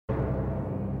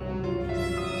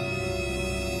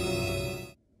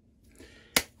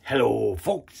Hello,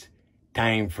 folks.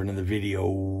 Time for another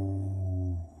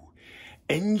video.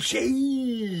 And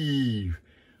shave.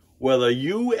 Well, are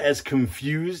you as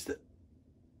confused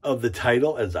of the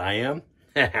title as I am?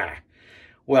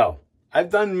 Well, I've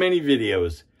done many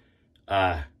videos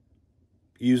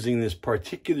using this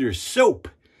particular soap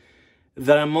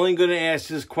that I'm only going to ask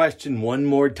this question one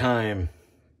more time.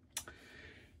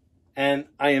 And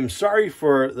I am sorry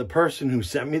for the person who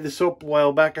sent me the soap a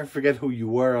while back. I forget who you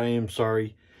were. I am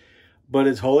sorry. But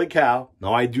it's Holy Cow.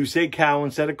 No, I do say cow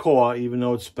instead of caw, even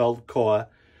though it's spelled caw.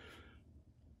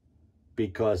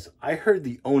 Because I heard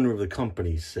the owner of the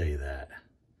company say that.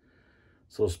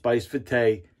 So Spice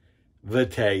Vitae.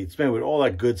 It's made with all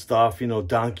that good stuff. You know,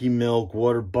 donkey milk,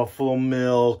 water buffalo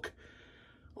milk.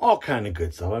 All kind of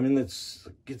good stuff. I mean, you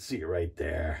can see it right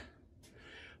there.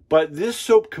 But this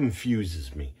soap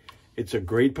confuses me. It's a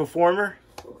great performer.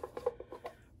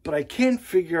 But I can't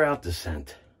figure out the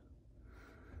scent.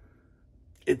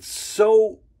 It's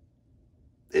so,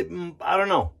 I don't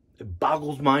know. It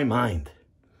boggles my mind.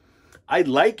 I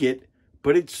like it,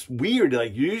 but it's weird.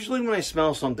 Like usually when I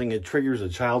smell something, it triggers a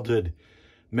childhood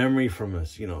memory from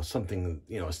us, something,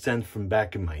 a scent from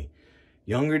back in my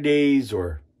younger days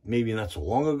or maybe not so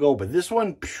long ago. But this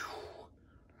one,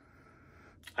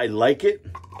 I like it.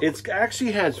 It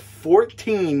actually has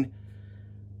 14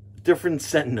 different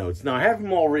scent notes. Now I have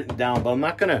them all written down, but I'm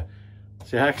not going to,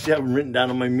 I actually have them written down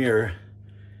on my mirror.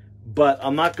 But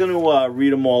I'm not going to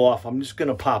read them all off. I'm just going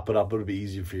to pop it up. It'll be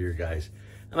easier for you guys.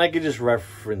 And I can just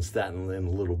reference that in a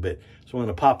little bit. So I'm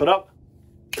going to pop it up.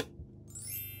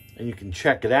 And you can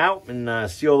check it out and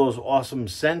see all those awesome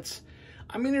scents.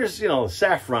 I mean, there's,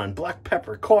 saffron, black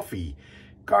pepper, coffee,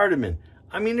 cardamom.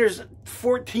 I mean, there's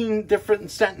 14 different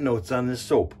scent notes on this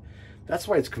soap. That's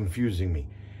why it's confusing me.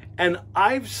 And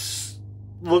I've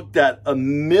looked at a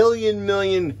million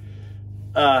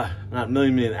not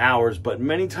million hours, but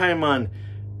many time on,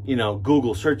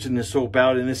 Google searching this soap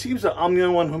out, and it seems that I'm the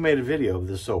only one who made a video of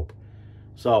this soap.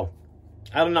 So,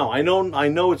 I don't know. I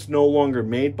know it's no longer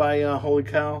made by Holy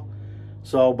Cow.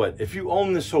 So, but if you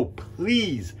own this soap,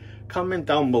 please comment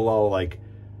down below, like,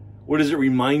 what does it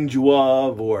remind you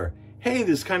of? Or, hey,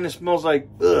 this kind of smells like,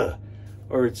 ugh.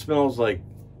 Or it smells like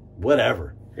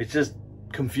whatever. It's just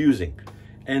confusing.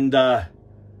 And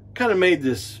kind of made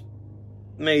this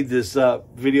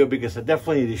video because I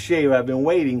definitely need to shave. I've been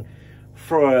waiting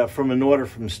for from an order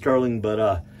from Sterling,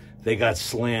 but they got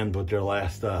slammed with their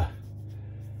last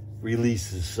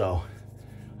releases, so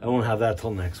I won't have that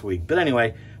till next week. But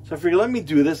anyway, so I figured let me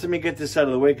do this. Let me get this out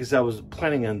of the way because I was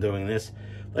planning on doing this.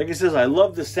 Like I says, I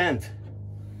love the scent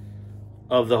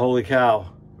of the Holy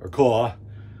Cow or Caw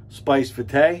Spice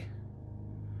Vitae,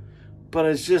 but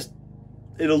it's just,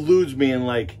 it eludes me and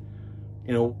like,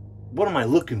 what am I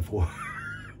looking for?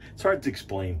 It's hard to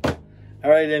explain.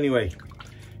 All right, anyway,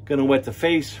 gonna wet the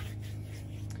face.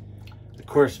 Of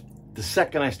course, the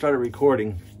second I started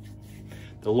recording,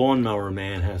 the lawnmower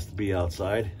man has to be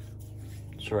outside.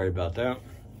 Sorry about that.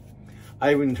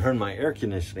 I even turned my air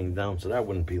conditioning down so that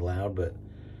wouldn't be loud, but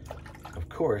of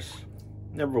course,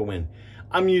 never win.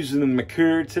 I'm using the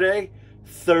Merkur today,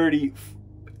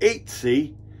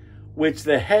 38C, which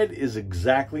the head is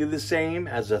exactly the same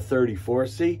as a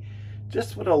 34C,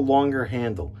 just with a longer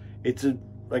handle. It's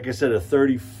like I said, a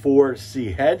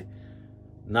 34C head,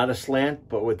 not a slant,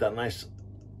 but with that nice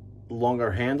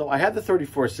longer handle. I had the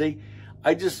 34C.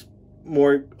 I just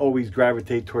more always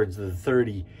gravitate towards the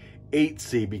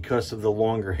 38C because of the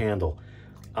longer handle.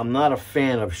 I'm not a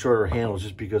fan of shorter handles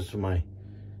just because of my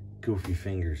goofy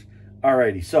fingers.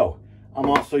 Alrighty, so I'm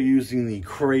also using the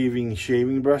Craving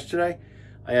shaving brush today.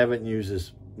 I haven't used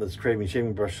this Craving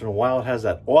shaving brush in a while. It has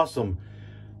that awesome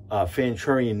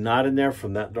Fanchurian knot in there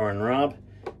from that darn Rob.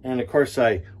 And of course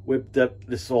I whipped up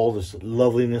all this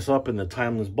loveliness up in the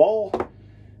Timeless Ball.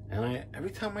 And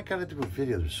every time I gotta do a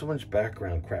video, there's so much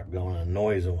background crap going on,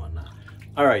 noise and whatnot.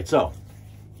 All right, so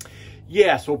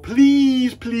yeah, so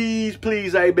please,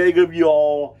 I beg of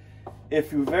y'all,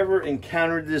 if you've ever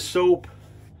encountered this soap,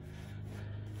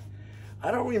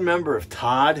 I don't remember if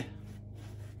Todd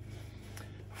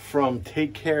from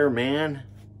Take Care Man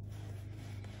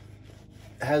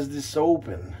has this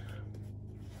open,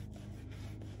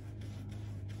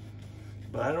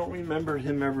 but I don't remember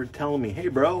him ever telling me, hey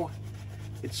bro,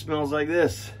 it smells like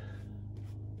this.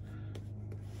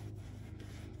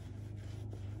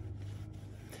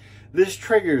 This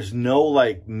triggers no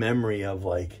like memory of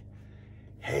like,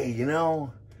 hey,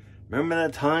 remember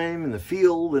that time in the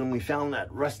field and we found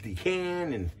that rusty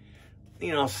can and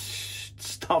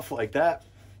stuff like that.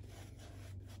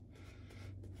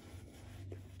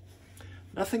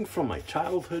 Nothing from my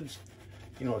childhood,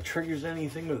 triggers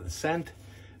anything with the scent.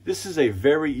 This is a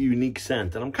very unique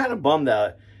scent, and I'm kind of bummed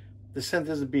out the scent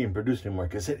isn't being produced anymore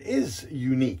because it is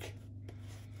unique.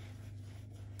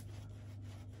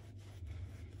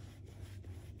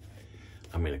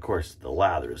 I mean, of course, the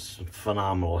lather is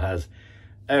phenomenal. It has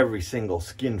every single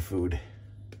skin food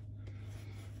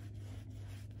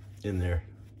in there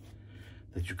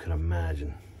that you can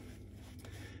imagine.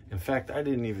 In fact, I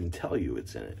didn't even tell you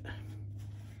it's in it.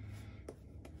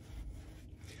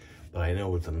 But I know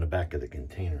what's on the back of the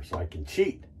container, so I can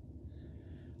cheat.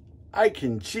 I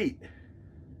can cheat.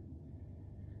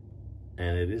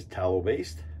 And it is tallow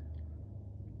based.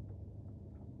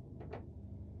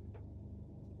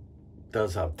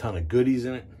 Does have a ton of goodies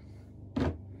in it.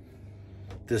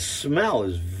 The smell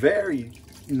is very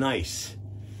nice.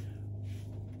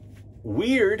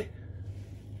 Weird,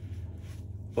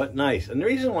 but nice. And the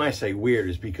reason why I say weird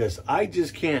is because I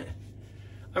just can't.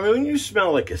 I mean, when you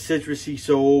smell like a citrusy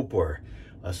soap or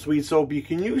a sweet soap, you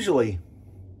can usually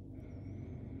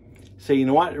say, you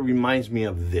know what, it reminds me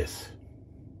of this.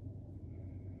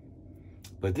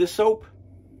 But this soap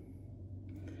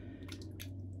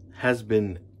has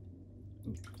been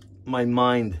my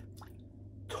mind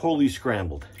totally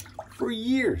scrambled for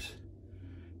years.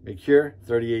 Merkur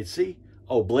 38C.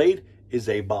 Oh, Blade is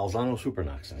a Balsano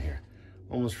Supernox in here.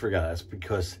 Almost forgot. That's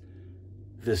because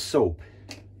this soap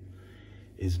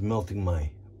is melting my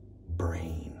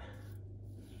brain.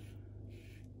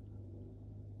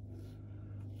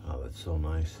 Oh, that's so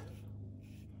nice.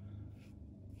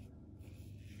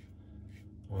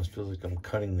 Almost feels like I'm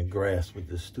cutting the grass with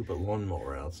this stupid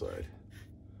lawnmower outside.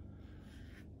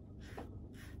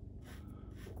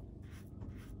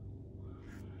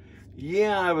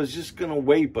 Yeah, I was just gonna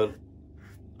wait, but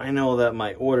I know that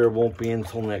my order won't be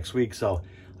until next week, so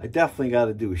I definitely got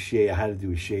to do a shave. I had to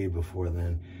do a shave before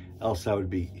then, else I would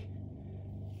be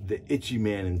the itchy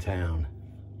man in town.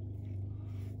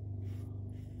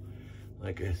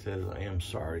 Like I said, I am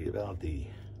sorry about the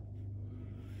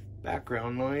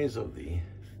background noise of the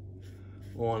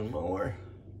lawnmower,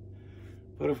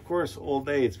 but of course all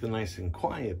day it's been nice and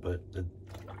quiet, but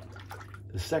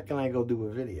the second I go do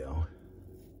a video,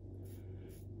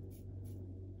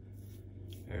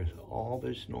 there's all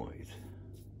this noise.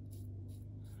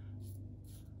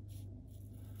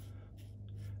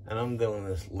 And I'm doing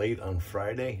this late on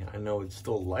Friday. I know it's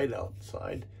still light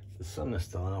outside. The sun is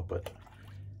still out, but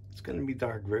it's going to be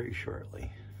dark very shortly.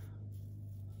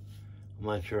 I'm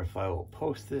not sure if I will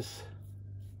post this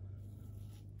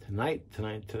tonight.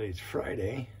 Today's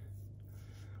Friday.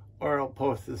 Or I'll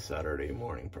post this Saturday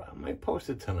morning. Probably. I might post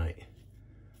it tonight,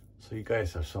 so you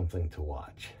guys have something to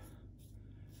watch.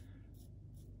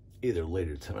 Either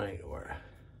later tonight or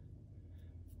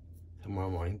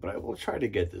tomorrow morning, but I will try to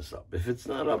get this up. If it's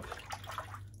not up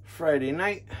Friday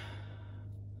night,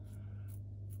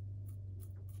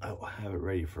 I will have it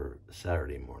ready for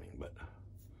Saturday morning, but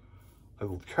I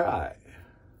will try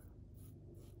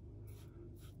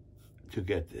to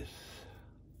get this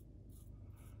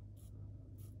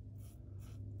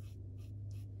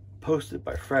posted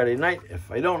by Friday night.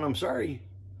 If I don't, I'm sorry,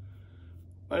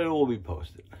 but it will be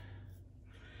posted.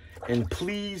 And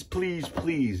please, please,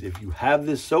 please, if you have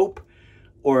this soap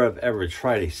or have ever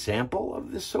tried a sample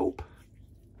of this soap,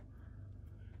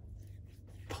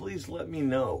 please let me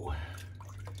know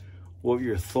what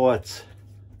your thoughts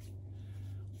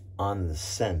on the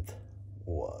scent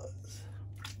was.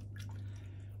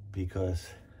 Because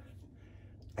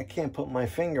I can't put my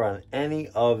finger on any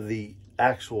of the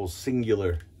actual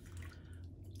singular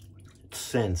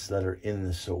scents that are in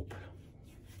the soap.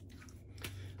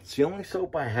 It's the only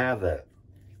soap I have that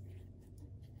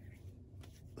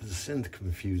the scent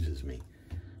confuses me.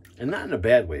 And not in a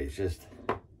bad way, it's just,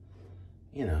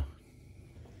 you know,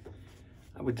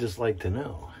 I would just like to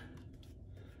know.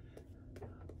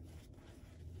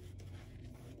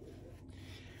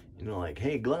 You know, like,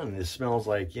 hey Glenn, this smells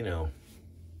like, you know,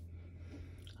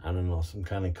 I don't know, some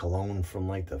kind of cologne from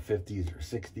like the 50s or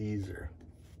 60s or...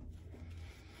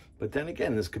 But then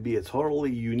again, this could be a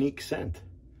totally unique scent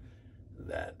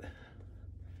that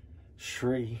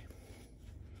Shri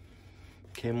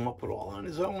came up with all on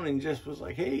his own and just was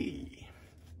like, hey.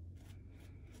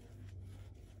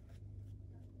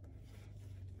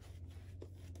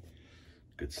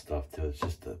 Good stuff too. It's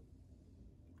just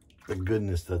the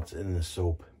goodness that's in the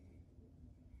soap.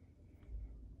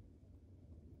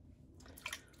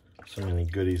 So many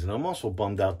goodies. And I'm also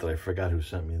bummed out that I forgot who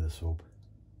sent me the soap.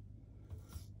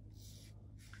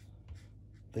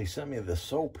 They sent me the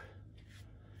soap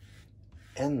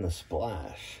and the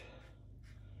splash.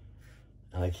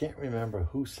 And I can't remember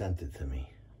who sent it to me.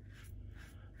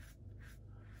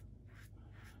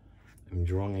 I'm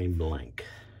drawing a blank.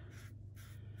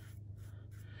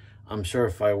 I'm sure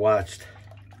if I watched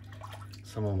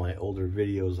some of my older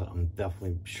videos, I'm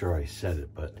definitely sure I said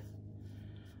it, but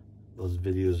those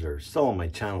videos are still on my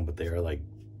channel, but they are like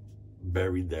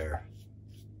buried there.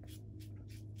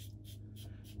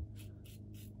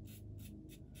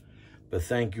 But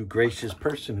thank you, gracious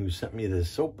person who sent me this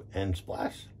soap and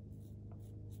splash.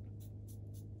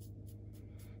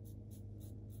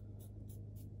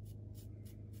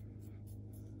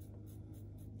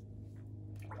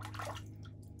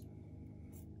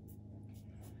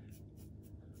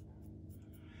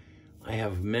 I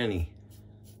have many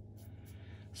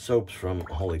soaps from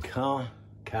Holy Cow,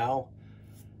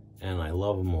 and I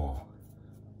love them all.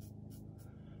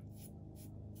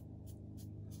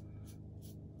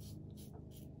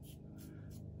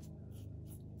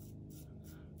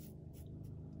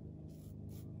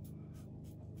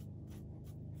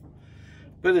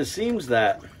 But it seems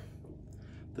that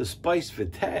the Spice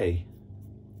Vitae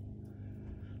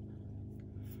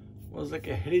was like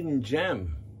a hidden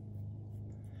gem.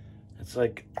 It's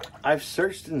like I've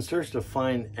searched and searched to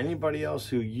find anybody else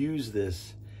who used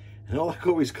this, and all that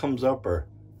always comes up are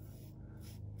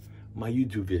my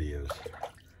YouTube videos.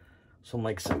 So I'm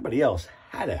like, somebody else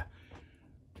had to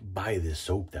buy this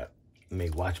soap that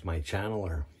may watch my channel,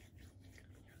 or,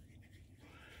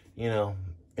 you know,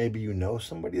 maybe you know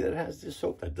somebody that has this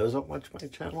soap that doesn't watch my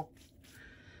channel.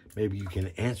 Maybe you can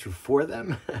answer for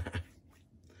them.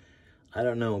 I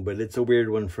don't know, but it's a weird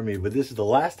one for me. But this is the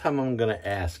last time I'm going to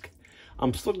ask.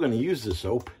 I'm still going to use the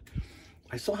soap.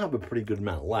 I still have a pretty good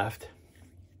amount left.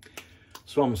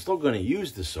 So I'm still going to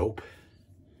use the soap.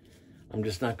 I'm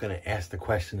just not going to ask the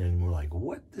question anymore, like,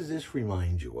 what does this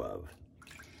remind you of?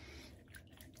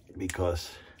 Because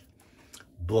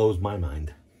it blows my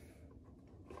mind.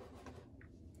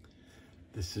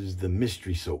 This is the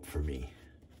mystery soap for me.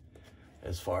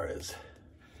 As far as,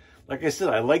 like I said,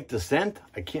 I like the scent.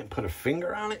 I can't put a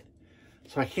finger on it.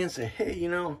 So I can't say, hey, you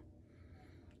know,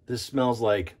 this smells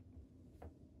like,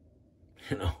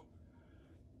 you know,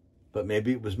 but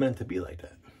maybe it was meant to be like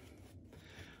that.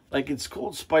 Like, it's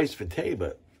called Spice Vitae,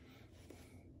 but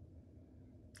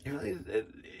you know,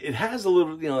 it has a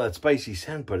little, you know, that spicy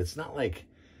scent, but it's not like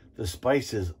the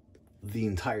spice is the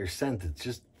entire scent. It's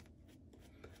just,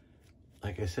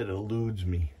 like I said, it eludes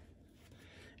me.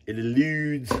 It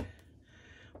eludes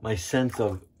my sense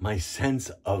of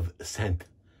scent.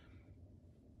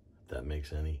 If that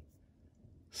makes any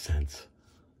sense.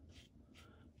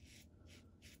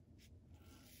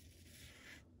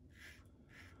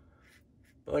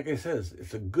 But like I said,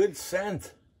 it's a good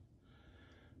scent.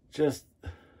 Just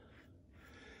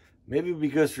maybe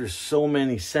because there's so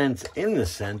many scents in the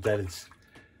scent that it's,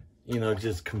 you know,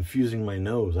 just confusing my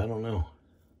nose. I don't know.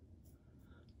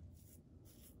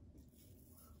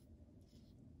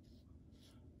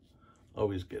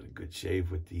 Always get a good shave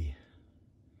with the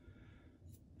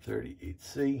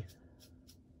 38C.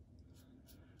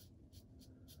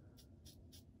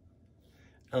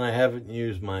 And I haven't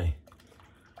used my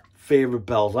favorite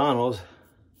Balzanos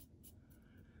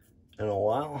in a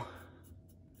while.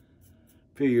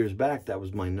 A few years back, that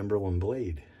was my #1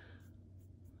 blade.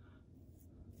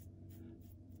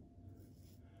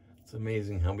 It's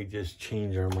amazing how we just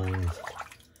change our minds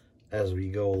as we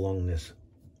go along this,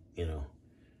 you know,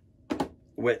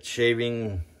 wet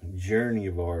shaving journey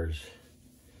of ours.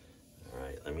 All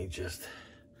right, let me just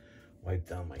wipe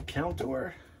down my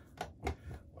counter.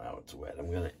 Wow, it's wet.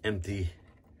 I'm gonna empty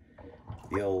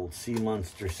the old Sea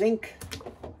Monster sink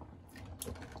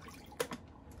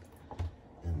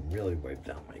and really wipe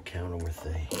down my counter with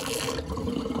a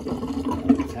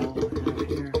towel I have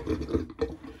here.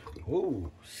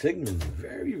 Whoa, Sigmund's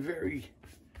very, very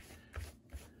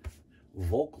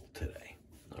vocal today.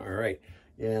 All right.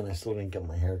 Yeah, and I still didn't get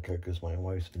my hair cut because my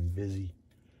wife's been busy.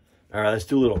 All right, let's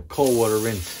do a little cold water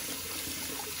rinse.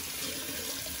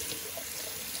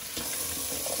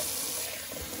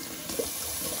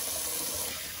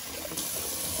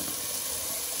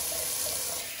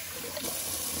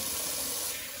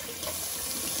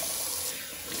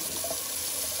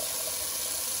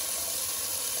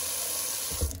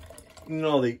 You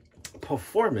know, the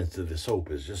performance of the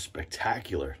soap is just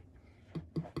spectacular.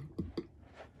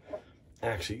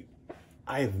 Actually,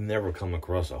 I have never come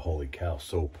across a Holy Cow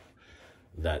soap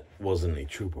that wasn't a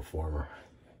true performer.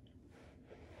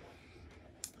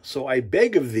 So I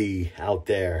beg of thee out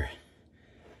there,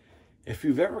 if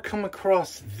you've ever come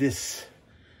across this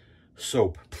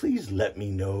soap, please let me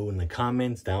know in the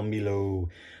comments down below.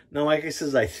 Now, like I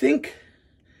said, I think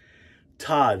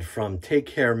Todd from Take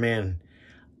Care Man,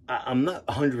 I'm not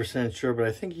 100% sure, but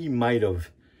I think he might have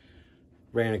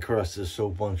ran across this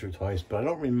soap once or twice, but I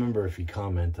don't remember if he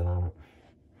commented on it.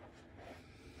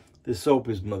 This soap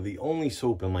is the only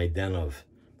soap in my den of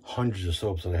hundreds of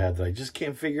soaps that I have that I just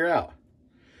can't figure out.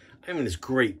 I mean, it's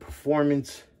great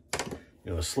performance.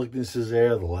 You know, the slickness is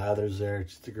there, the lather's there.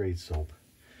 It's just a great soap.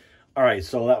 All right,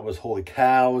 so that was Holy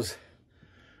Cows,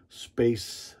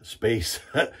 Spice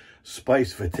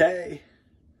Vitae.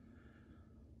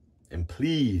 And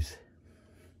please,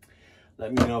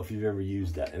 let me know if you've ever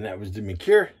used that. And that was the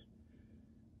Merkur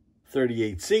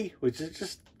 38C, which is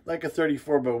just like a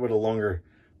 34, but with a longer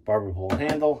barber pole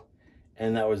handle.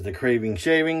 And that was the Craving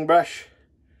shaving brush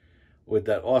with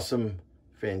that awesome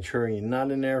Venturian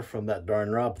knot in there from that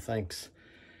darn Rob. Thanks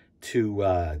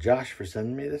to Josh for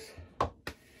sending me this.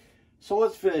 So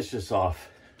let's finish this off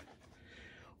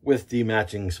with the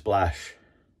matching splash.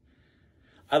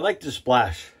 I like to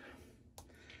splash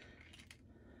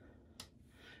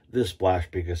this splash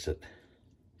because it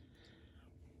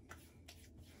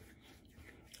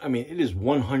is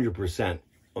 100%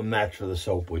 a match for the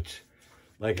soap, which,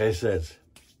 like I said,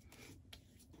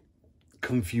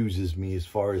 confuses me as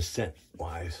far as scent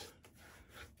wise.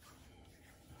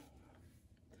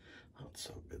 Not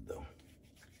so good though.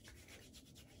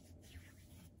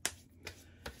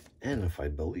 And if I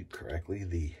believe correctly,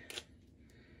 the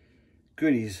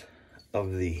goodies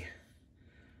of the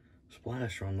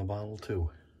splash are on the bottle too.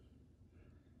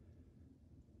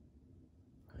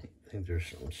 I think there's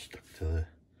something stuck to the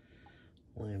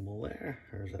label there,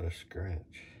 or is that a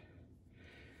scratch?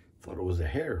 Thought it was a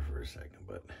hair for a second,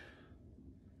 but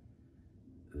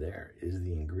there is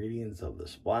the ingredients of the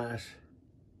splash.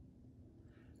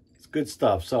 It's good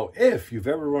stuff. So if you've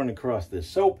ever run across this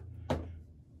soap,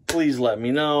 please let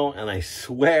me know. And I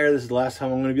swear this is the last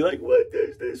time I'm going to be like, what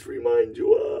does this remind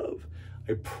you of?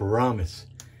 I promise.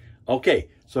 Okay,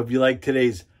 so if you like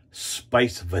today's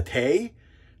Spice Vitae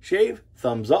shave,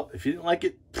 thumbs up. If you didn't like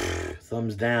it,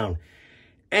 thumbs down.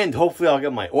 And hopefully I'll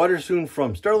get my order soon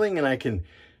from Sterling and I can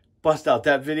bust out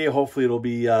that video. Hopefully it'll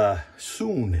be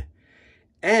soon.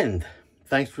 And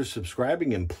thanks for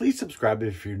subscribing. And please subscribe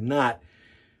if you're not.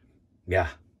 Yeah,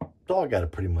 that's all I got to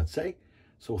pretty much say.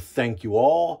 So thank you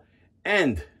all.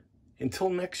 And until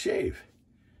next shave,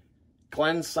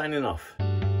 Glenn signing off.